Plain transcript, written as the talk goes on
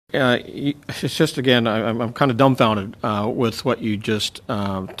It's just, again, I'm kind of dumbfounded with what you just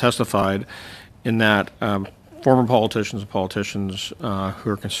testified, in that former politicians and politicians who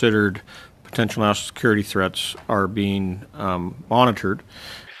are considered potential national security threats are being monitored.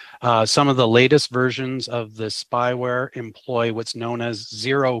 Some of the latest versions of the spyware employ what's known as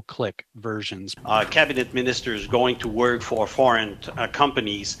zero-click versions. Cabinet ministers going to work for foreign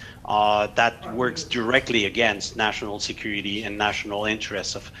companies that works directly against national security and national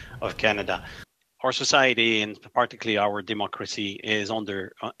interests of Canada. Our society, and particularly our democracy, is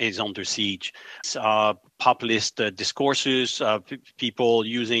under siege. Populist discourses, people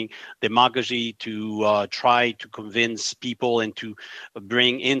using demagogy to try to convince people and to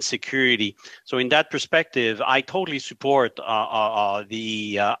bring insecurity. So, in that perspective, I totally support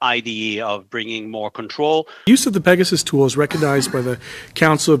the idea of bringing more control. Use of the Pegasus tool is recognized by the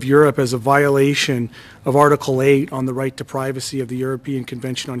Council of Europe as a violation of Article 8 on the right to privacy of the European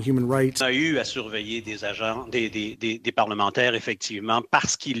Convention on Human Rights. On a eu à surveiller des agents, des parlementaires, effectivement,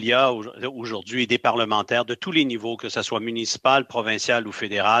 parce qu'il y a aujourd'hui des parlementaires de tous les niveaux, que ce soit municipal, provincial ou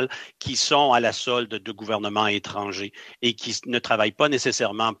fédéral, qui sont à la solde de gouvernements étrangers et qui ne travaillent pas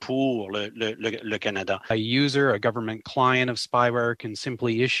nécessairement pour le Canada. A user, a government client of spyware, can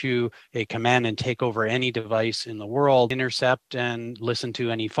simply issue a command and take over any device in the world, intercept and listen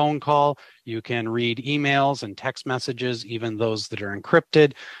to any phone call. You can read emails and text messages, even those that are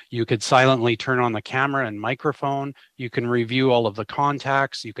encrypted. You could silently turn on the camera and microphone. You can review all of the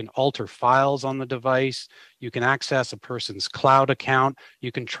contacts. You can alter files on the device. You can access a person's cloud account.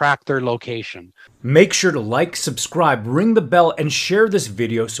 You can track their location. Make sure to like, subscribe, ring the bell, and share this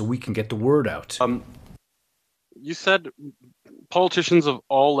video so we can get the word out. You said politicians of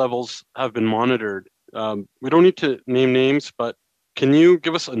all levels have been monitored. We don't need to name names, but can you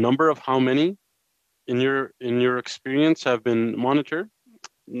give us a number of how many in your experience have been monitored?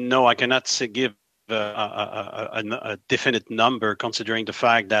 No, I cannot give a definite number, considering the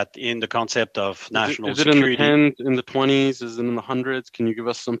fact that in the concept of national security... Is it in the 10s, in the 20s, is it in the hundreds? Can you give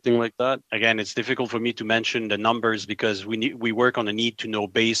us something like that? Again, it's difficult for me to mention the numbers because we work on a need-to-know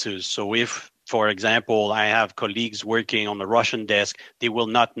basis. So if, for example, I have colleagues working on the Russian desk, they will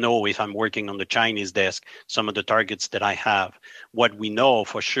not know if I'm working on the Chinese desk, some of the targets that I have. What we know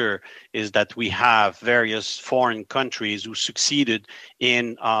for sure is that we have various foreign countries who succeeded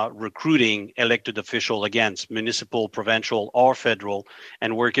in recruiting elected officials against municipal, provincial, or federal,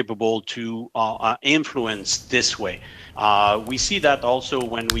 and were capable to influence this way. We see that also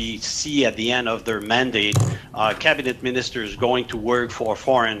when we see at the end of their mandate, cabinet ministers going to work for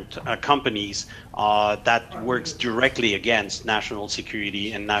foreign companies that works directly against national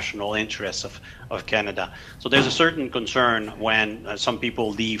security and national interests of Canada. So there's a certain concern when some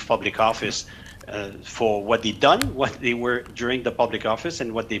people leave public office for what they've done, what they were during the public office,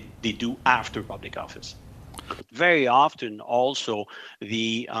 and what they do after public office. Very often also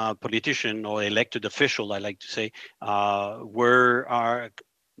the politician or elected official, I like to say, are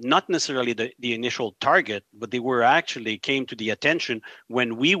not necessarily the initial target, but they were actually came to the attention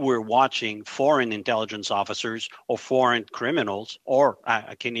when we were watching foreign intelligence officers or foreign criminals or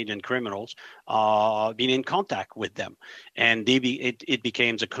Canadian criminals being in contact with them. And it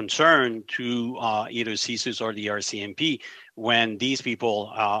became a concern to either CSIS or the RCMP when these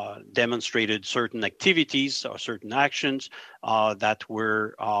people demonstrated certain activities or certain actions that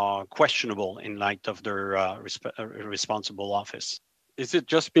were questionable in light of their responsible office. Is it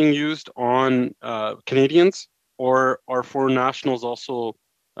just being used on Canadians, or are foreign nationals also,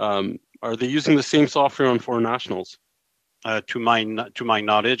 are they using the same software on foreign nationals? To my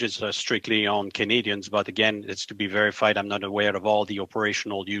knowledge, it's strictly on Canadians, but again, it's to be verified. I'm not aware of all the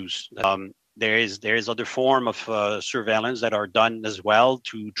operational use. There is other form of surveillance that are done as well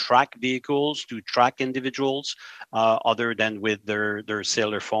to track vehicles, to track individuals, other than with their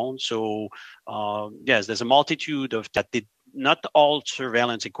cellular phones. So yes, there's a multitude of that. Not all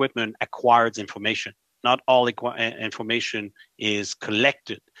surveillance equipment acquires information. Not all information is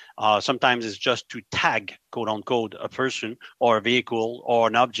collected. Sometimes it's just to tag, quote unquote, a person or a vehicle or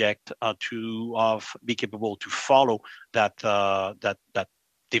an object to be capable to follow that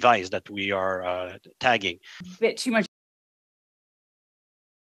device that we are tagging. A bit too much